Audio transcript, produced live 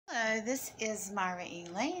Hello, this is Myra E.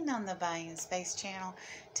 Lane on the Buying Space channel.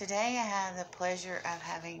 Today I have the pleasure of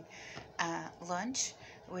having lunch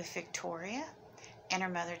with Victoria and her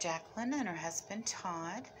mother Jacqueline and her husband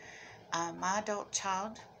Todd, my adult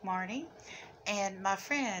child Marty, and my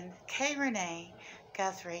friend Kay Renee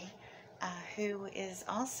Guthrie, who is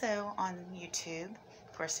also on YouTube.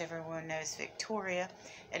 Of course, everyone knows Victoria,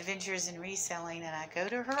 Adventures in Reselling, and I go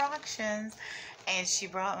to her auctions, and she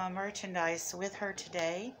brought my merchandise with her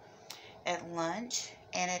today at lunch.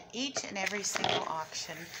 And at each and every single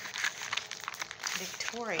auction,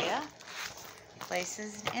 Victoria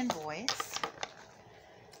places an invoice.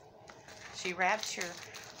 She wraps your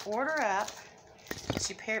order up.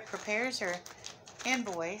 She prepares her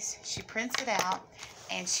invoice. She prints it out,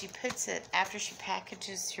 and she puts it, after she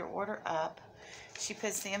packages your order up, she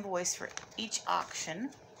puts the invoice for each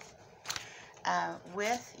auction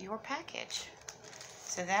with your package.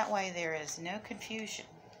 So that way there is no confusion.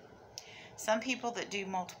 Some people that do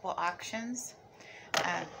multiple auctions,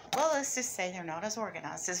 well, let's just say they're not as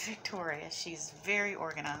organized as Victoria. She's very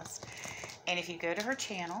organized. And if you go to her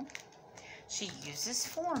channel, she uses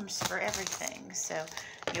forms for everything. So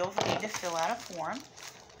you'll need to fill out a form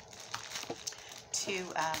to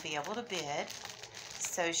be able to bid,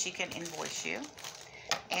 so she can invoice you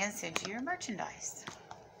and send you your merchandise.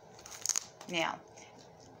 Now,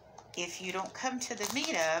 if you don't come to the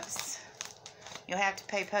meetups, you'll have to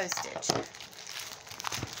pay postage.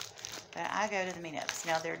 But I go to the meetups.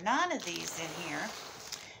 Now, there are 9 of these in here,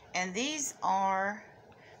 and these are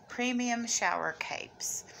premium shower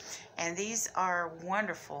capes. And these are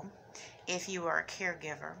wonderful if you are a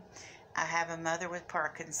caregiver. I have a mother with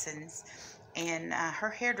Parkinson's, and her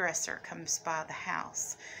hairdresser comes by the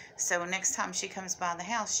house. So next time she comes by the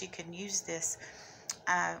house, she can use this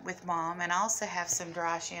with Mom. And I also have some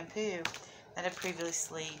dry shampoo that I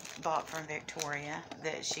previously bought from Victoria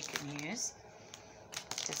that she can use.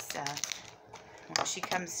 Just when she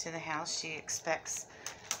comes to the house, she expects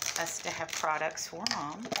us to have products for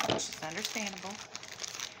Mom, which is understandable.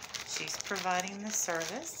 She's providing the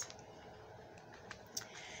service.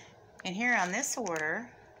 And here on this order,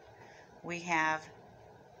 we have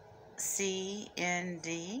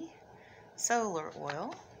CND solar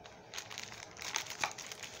oil.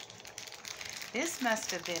 This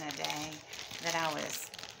must have been a day that I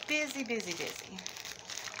was busy,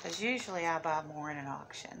 because usually I buy more in an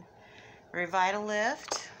auction.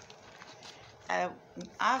 Revitalift.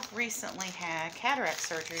 I've recently had cataract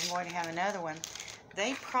surgery. I'm going to have another one.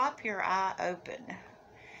 They prop your eye open,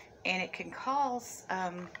 and it can cause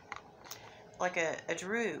like a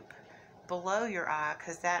droop below your eye,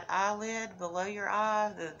 because that eyelid below your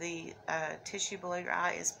eye, the tissue below your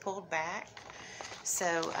eye is pulled back.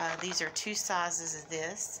 So these are 2 sizes of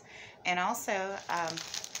this. And also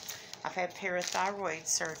I've had parathyroid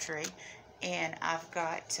surgery, and I've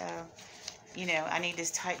got you know, I need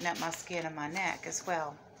to tighten up my skin and my neck as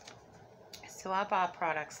well. So I buy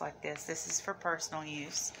products like this. This is for personal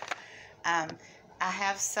use. I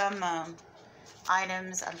have some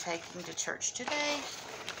items I'm taking to church today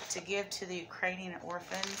to give to the Ukrainian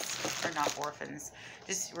orphans, or not orphans,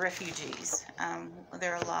 just refugees.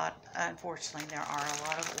 There are a lot, unfortunately, there are a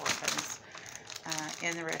lot of orphans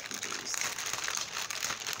in the refugees.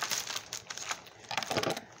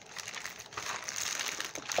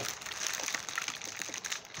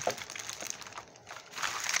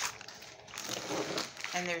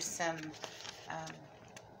 And there's some,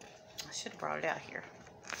 I should have brought it out here.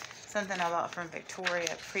 Something I bought from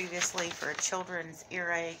Victoria previously for a children's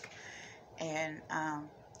earache, and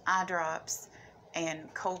eye drops,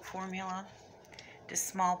 and cold formula. Just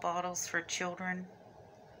small bottles for children.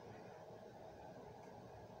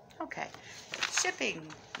 Okay. Shipping,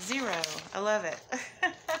 0. I love it.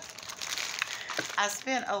 I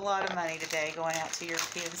spent a lot of money today going out to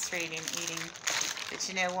European Street and eating. But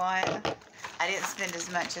you know what? I didn't spend as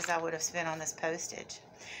much as I would have spent on this postage.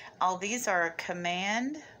 All these are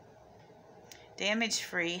Command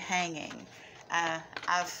damage-free hanging.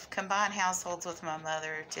 I've combined households with my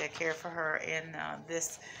mother to care for her, and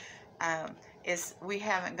this we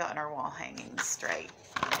haven't gotten our wall hangings straight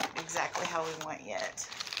exactly how we want yet.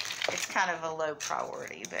 It's kind of a low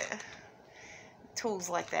priority, but tools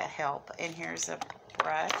like that help. And here's a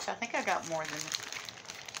brush. I think I got more than,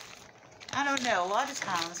 I don't know, a lot of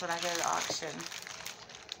times when I go to auction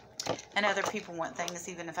and other people want things,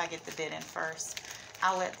 even if I get the bid in first,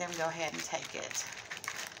 I'll let them go ahead and take it.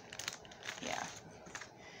 Yeah.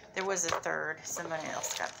 There was a third. Somebody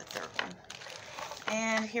else got the third one.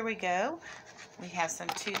 And here we go. We have some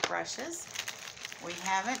toothbrushes. We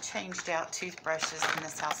haven't changed out toothbrushes in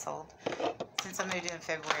this household since I moved in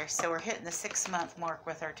February. So we're hitting the 6-month mark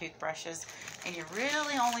with our toothbrushes, and you're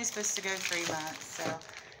really only supposed to go 3 months. So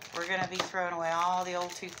we're going to be throwing away all the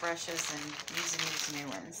old toothbrushes and using these new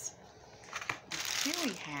ones. Here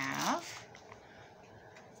we have,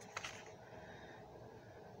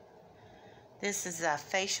 this is a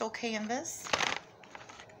facial canvas.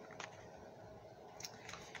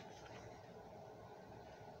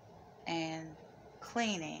 And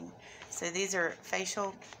cleaning. So these are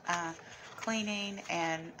facial cleaning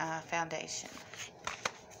and foundation.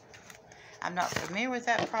 I'm not familiar with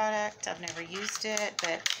that product. I've never used it,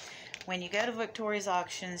 but when you go to Victoria's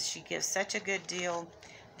auctions, she gives such a good deal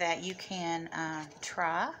that you can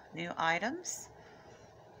try new items.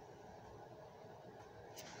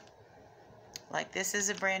 Like this is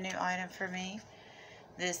a brand new item for me.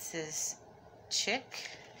 This is Chick.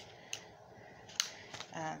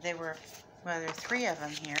 There are 3 of them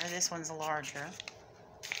here. This one's larger.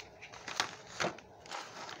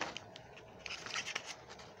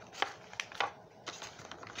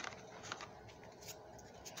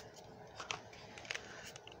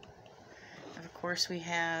 Of course, we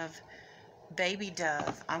have Baby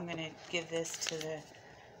Dove. I'm going to give this to the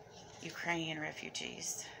Ukrainian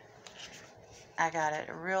refugees. I got it at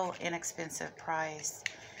a real inexpensive price,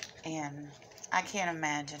 and I can't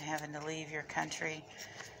imagine having to leave your country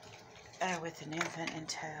with an infant in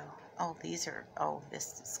tow. Oh, these are, oh,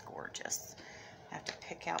 this is gorgeous. I have to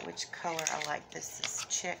pick out which color I like. This is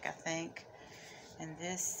Chick, I think. And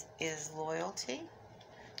this is Loyalty.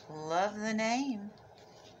 Love the name.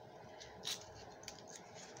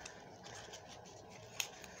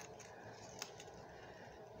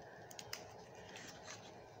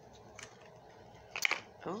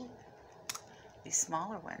 Oh, these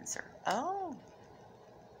smaller ones are, oh.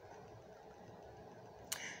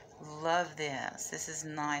 Love this. This is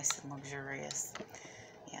nice and luxurious.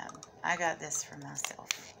 Yeah, I got this for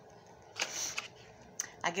myself.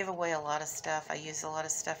 I give away a lot of stuff. I use a lot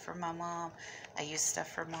of stuff for my mom. I use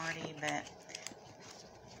stuff for Marty, but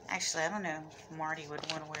actually, I don't know if Marty would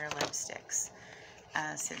want to wear lipsticks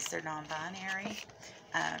since they're non-binary.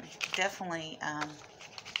 Definitely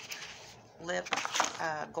lip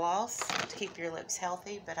gloss to keep your lips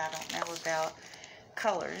healthy, but I don't know about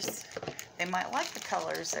colors. They might like the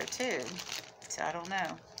colors though too, so I don't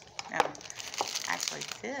know. No, actually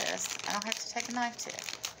this I don't have to take a knife to.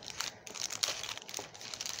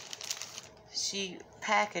 She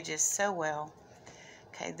packages so well.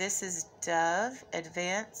 Okay, this is Dove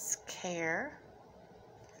Advanced Care.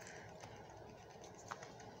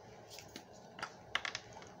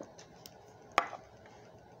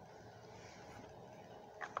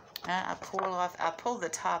 I pulled the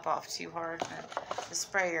top off too hard. The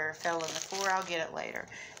sprayer fell on the floor. I'll get it later.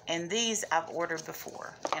 And these I've ordered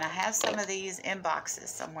before. And I have some of these in boxes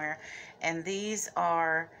somewhere. And these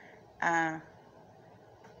are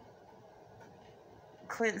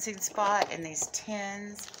cleansing spot in these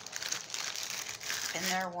tins. And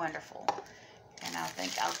they're wonderful. And I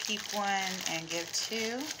think I'll keep one and give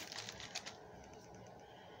 2.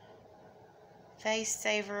 Face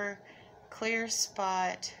Saver Clear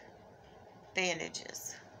Spot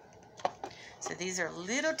bandages. So these are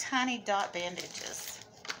little tiny dot bandages.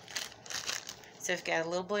 So if you've got a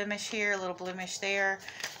little blemish here, a little blemish there.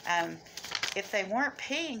 If they weren't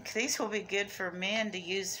pink, these will be good for men to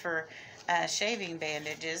use for shaving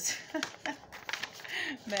bandages.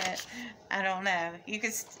 But I don't know.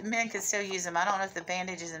 Men could still use them. I don't know if the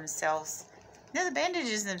bandages themselves. No, the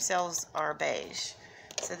bandages themselves are beige.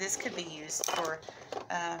 So this could be used for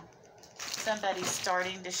somebody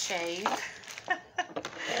starting to shave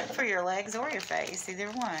for your legs or your face, either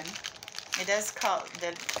one. It does call,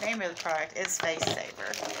 the name of the product is Face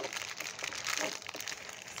Saver.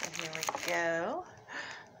 So here we go.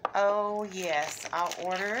 Oh yes, I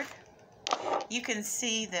ordered. You can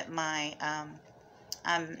see that my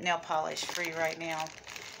I'm nail polish free right now,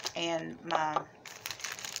 and my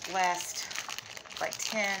last like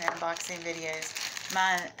 10 unboxing videos,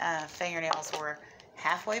 my fingernails were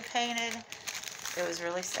halfway painted. It was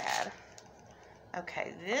really sad.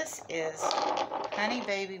 Okay, this is Honey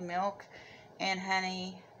Baby Milk and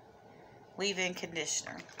Honey leave-in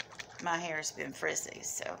conditioner. My hair's been frizzy,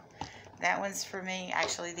 so that one's for me.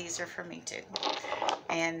 Actually, these are for me too.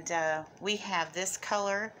 And we have this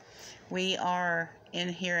color. We are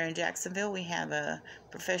here in Jacksonville. We have a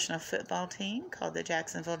professional football team called the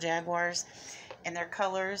Jacksonville Jaguars, and their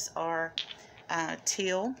colors are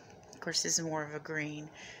teal. Of course, this is more of a green.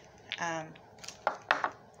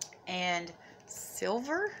 And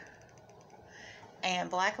silver. and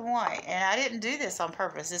black and white. And I didn't do this on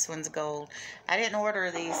purpose. This one's gold. I didn't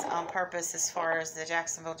order these on purpose as far as the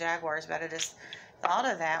Jacksonville Jaguars, but I just thought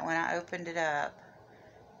of that when I opened it up.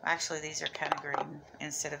 Actually, these are kind of green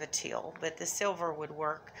instead of a teal, but the silver would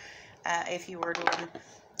work if you were doing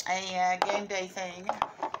a game day thing.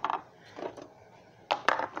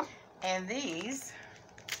 And these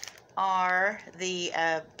are the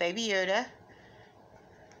Baby Yoda.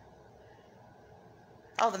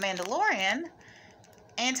 Oh, the Mandalorian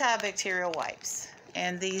antibacterial wipes.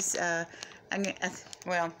 And these, I'm going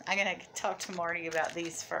to talk to Marty about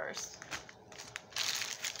these first.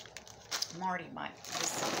 Marty might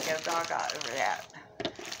just go gaga over that.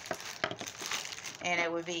 And it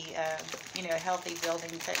would be, you know, a healthy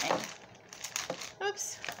building thing.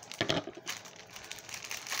 Oops.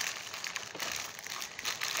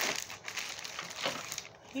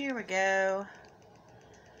 Here we go.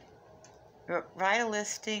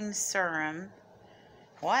 Vitalisting serum.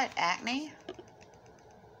 What? Acne?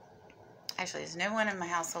 Actually, there's no one in my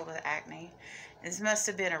household with acne. This must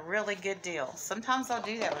have been a really good deal. Sometimes I'll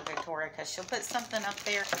do that with Victoria because she'll put something up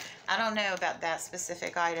there. I don't know about that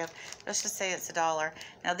specific item. Let's just say it's $1.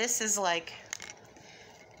 Now this is like,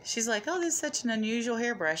 she's like, oh, this is such an unusual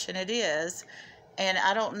hairbrush, and it is. And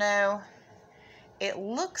I don't know, it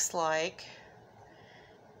looks like,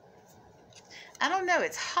 I don't know,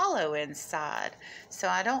 it's hollow inside. So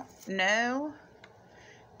I don't know.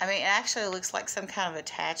 I mean, it actually looks like some kind of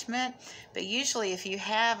attachment, but usually if you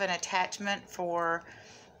have an attachment for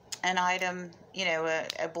an item, you know,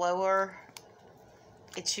 a blower,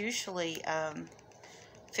 it's usually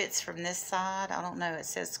fits from this side. I don't know. It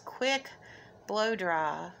says quick blow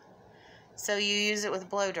dry. So you use it with a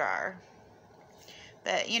blow dryer.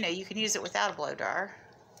 But, you know, you can use it without a blow dryer.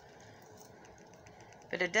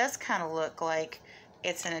 But it does kind of look like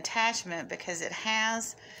it's an attachment because it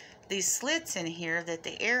has these slits in here that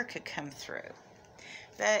the air could come through.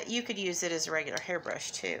 But you could use it as a regular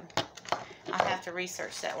hairbrush too. I'll have to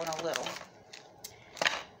research that one a little.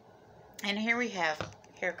 And here we have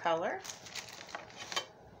hair color.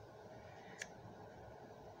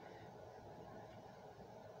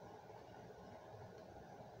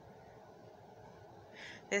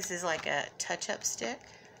 This is like a touch-up stick.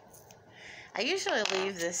 I usually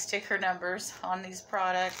leave the sticker numbers on these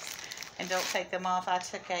products and don't take them off. I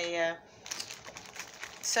took a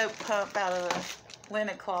soap pump out of the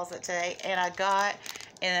linen closet today, and I got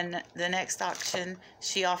in the next auction,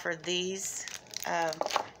 she offered these at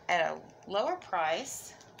a lower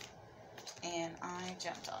price, and I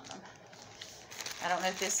jumped on them. I don't know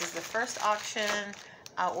if this is the first auction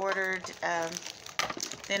I ordered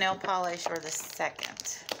the nail polish or the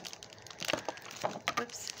second.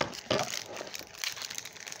 Whoops.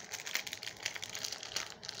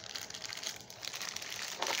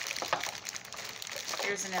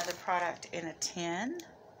 Here's another product in a tin.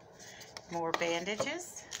 More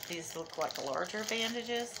bandages. These look like larger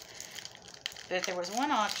bandages. But there was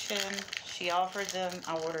one auction. She offered them.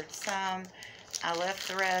 I ordered some. I left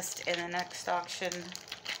the rest. In the next auction,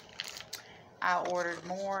 I ordered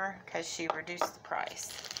more because she reduced the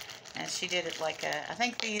price. And she did it like a, I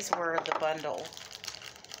think these were the bundle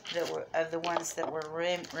that were of the ones that were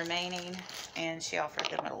remaining. And she offered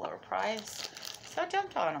them at a lower price. So I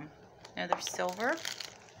jumped on them. Now they're silver.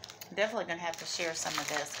 I'm definitely going to have to share some of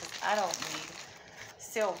this because I don't need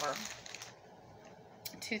silver.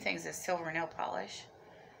 Two things of silver nail polish.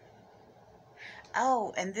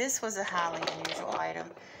 Oh, and this was a highly unusual item.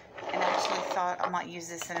 And I actually thought I might use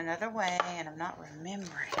this in another way, and I'm not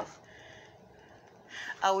remembering.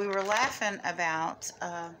 Oh, we were laughing about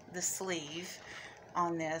the sleeve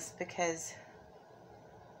on this because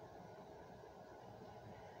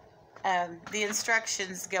the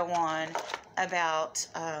instructions go on about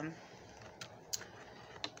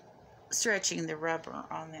stretching the rubber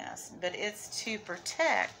on this, but it's to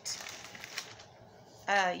protect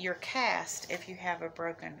your cast if you have a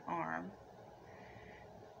broken arm.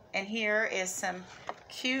 And here is some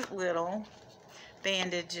cute little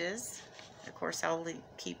bandages. Of course, I'll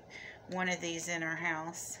keep one of these in our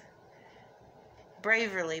house.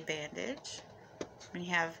 Braverly bandage. When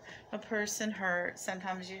you have a person hurt,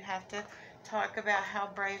 sometimes you have to talk about how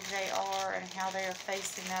brave they are and how they are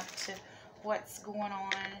facing up to what's going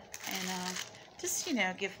on, and just, you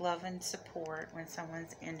know, give love and support when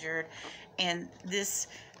someone's injured. And this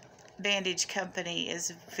bandage company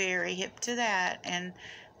is very hip to that, and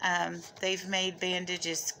they've made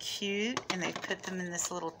bandages cute, and they've put them in this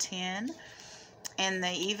little tin, and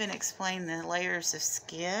they even explain the layers of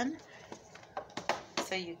skin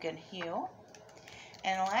so you can heal.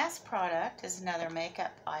 And the last product is another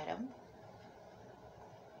makeup item.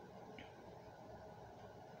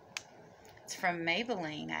 It's from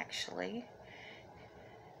Maybelline, actually.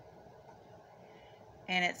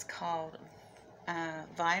 And it's called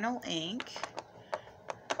Vinyl Ink.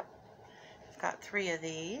 I've got 3 of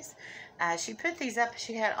these. She put these up.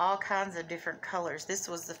 She had all kinds of different colors. This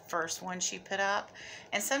was the first one she put up.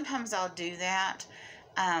 And sometimes I'll do that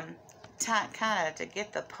kind of to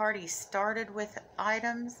get the party started with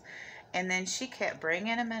items. And then she kept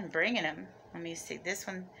bringing them and bringing them. Let me see. This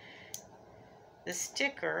one, the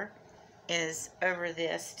sticker is over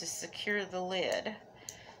this to secure the lid.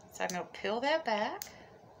 So I'm going to peel that back.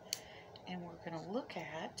 And we're going to look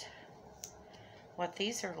at what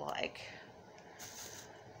these are like.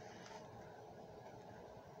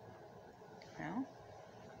 Well,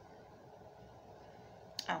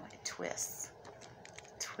 oh, it twists.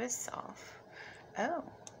 Twists off. Oh.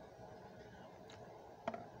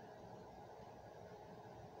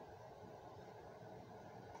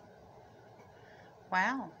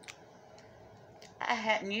 Wow. I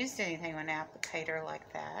hadn't used anything with an applicator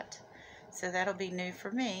like that. So that'll be new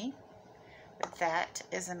for me. But that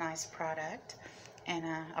is a nice product. And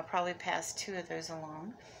I'll probably pass 2 of those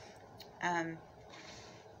along.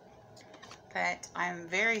 But I'm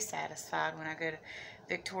very satisfied when I go to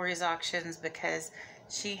Victoria's auctions because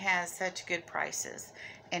she has such good prices.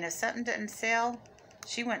 And if something doesn't sell,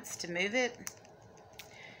 she wants to move it.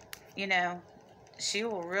 You know,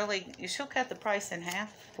 she'll cut the price in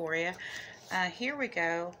half for you. Here we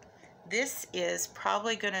go. This is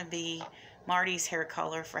probably going to be Marty's hair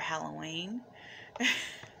color for Halloween.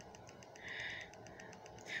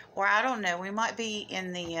 Or I don't know, we might be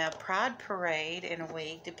in the Pride Parade in a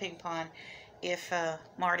week, depending upon if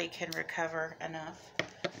Marty can recover enough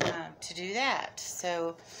to do that.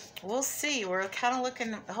 So we'll see. We're kind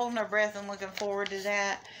of holding our breath and looking forward to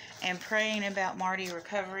that, and praying about Marty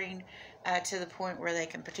recovering to the point where they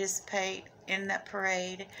can participate in that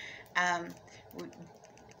parade.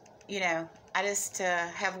 You know, I just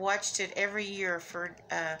have watched it every year for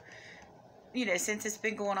you know, since it's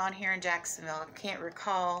been going on here in Jacksonville. I can't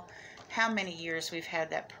recall how many years we've had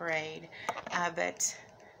that parade,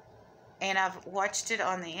 and I've watched it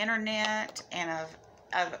on the internet, and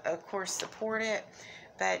I've of course support it,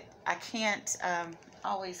 but I can't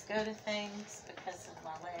always go to things because of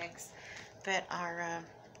my legs. But our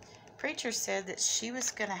preacher said that she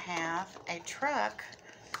was going to have a truck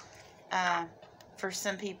for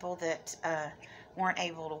some people that weren't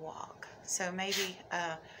able to walk. So maybe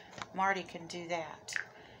Marty can do that,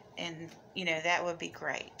 and you know, that would be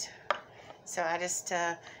great. So I just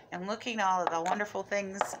am looking at all of the wonderful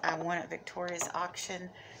things I won at Victoria's auction,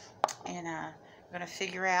 and I'm going to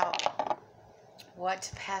figure out what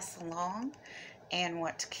to pass along and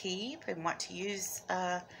what to keep and what to use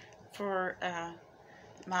for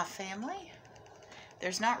my family.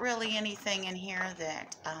 There's not really anything in here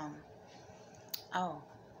that, oh,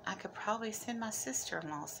 I could probably send my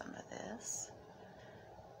sister-in-law some of this.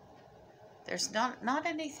 There's not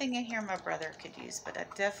anything in here my brother could use, but I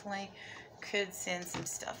definitely could send some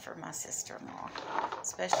stuff for my sister-in-law,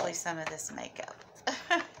 especially some of this makeup.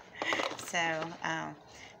 So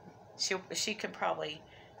she could probably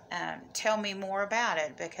tell me more about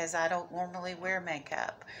it, because I don't normally wear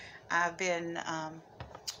makeup. I've been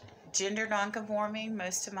gender nonconforming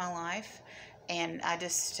most of my life, and I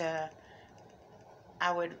just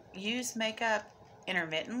I would use makeup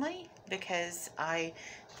intermittently, because I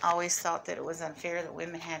always thought that it was unfair that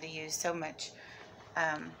women had to use so much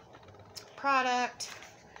product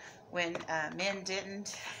when men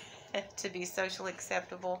didn't, to be socially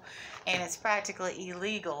acceptable. And it's practically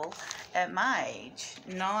illegal at my age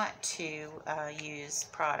not to use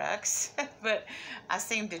products, but I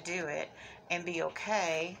seem to do it and be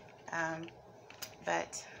okay.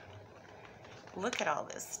 But look at all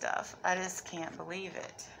this stuff. I just can't believe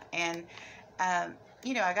it. And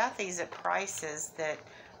you know, I got these at prices that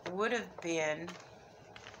would have been,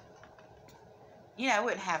 you know, I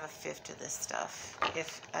wouldn't have a fifth of this stuff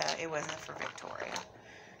if it wasn't for Victoria.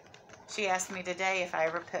 She asked me today if I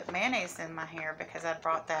ever put mayonnaise in my hair, because I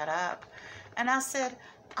brought that up. And I said,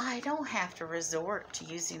 I don't have to resort to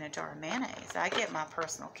using a jar of mayonnaise. I get my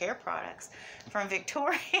personal care products from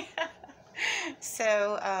Victoria.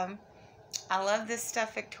 So, I love this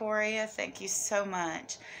stuff, Victoria. Thank you so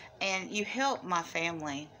much. And you help my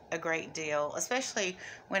family a great deal, especially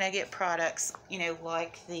when I get products, you know,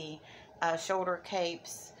 like the shoulder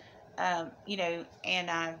capes, you know,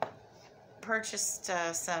 and I purchased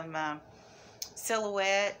some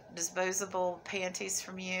silhouette disposable panties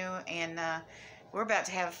from you, and we're about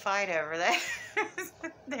to have a fight over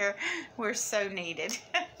that. We're so needed.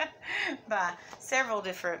 by several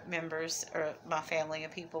different members of my family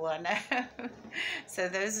and people I know. So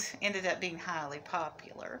those ended up being highly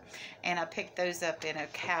popular, and I picked those up in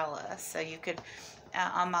Ocala. So you could,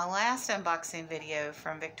 on my last unboxing video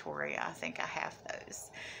from Victoria, I think I have those.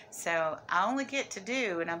 So I only get to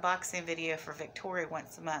do an unboxing video for Victoria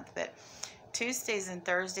once a month, but Tuesdays and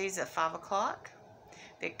Thursdays at 5 o'clock,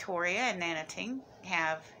 Victoria and Nanating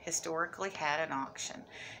have historically had an auction.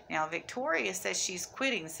 Now, Victoria says she's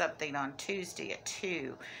quitting something on Tuesday at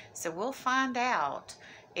 2, so we'll find out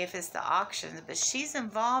if it's the auctions, but she's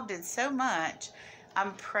involved in so much.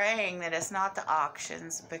 I'm praying that it's not the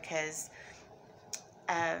auctions, because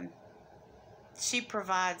she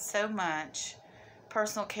provides so much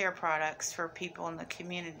personal care products for people in the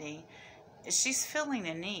community. She's filling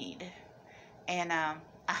a need, and I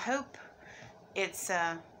hope it's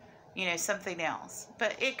you know, something else,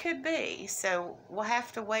 but it could be. So we'll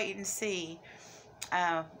have to wait and see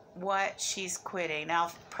what she's quitting.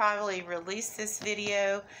 I'll probably release this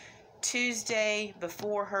video Tuesday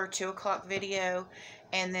before her 2 o'clock video,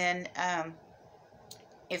 and then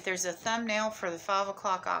if there's a thumbnail for the 5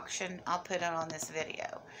 o'clock auction, I'll put it on this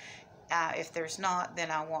video. If there's not,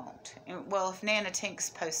 then I won't. Well, if Nana Tinks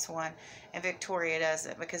posts one and Victoria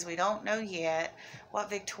doesn't, because we don't know yet what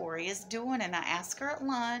Victoria's doing, and I asked her at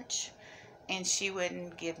lunch and she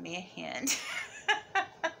wouldn't give me a hint.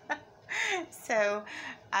 So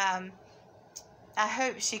I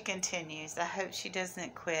hope she continues. I hope she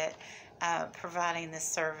doesn't quit providing this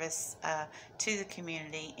service to the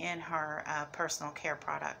community in her personal care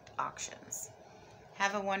product auctions.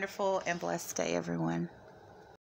 Have a wonderful and blessed day, everyone.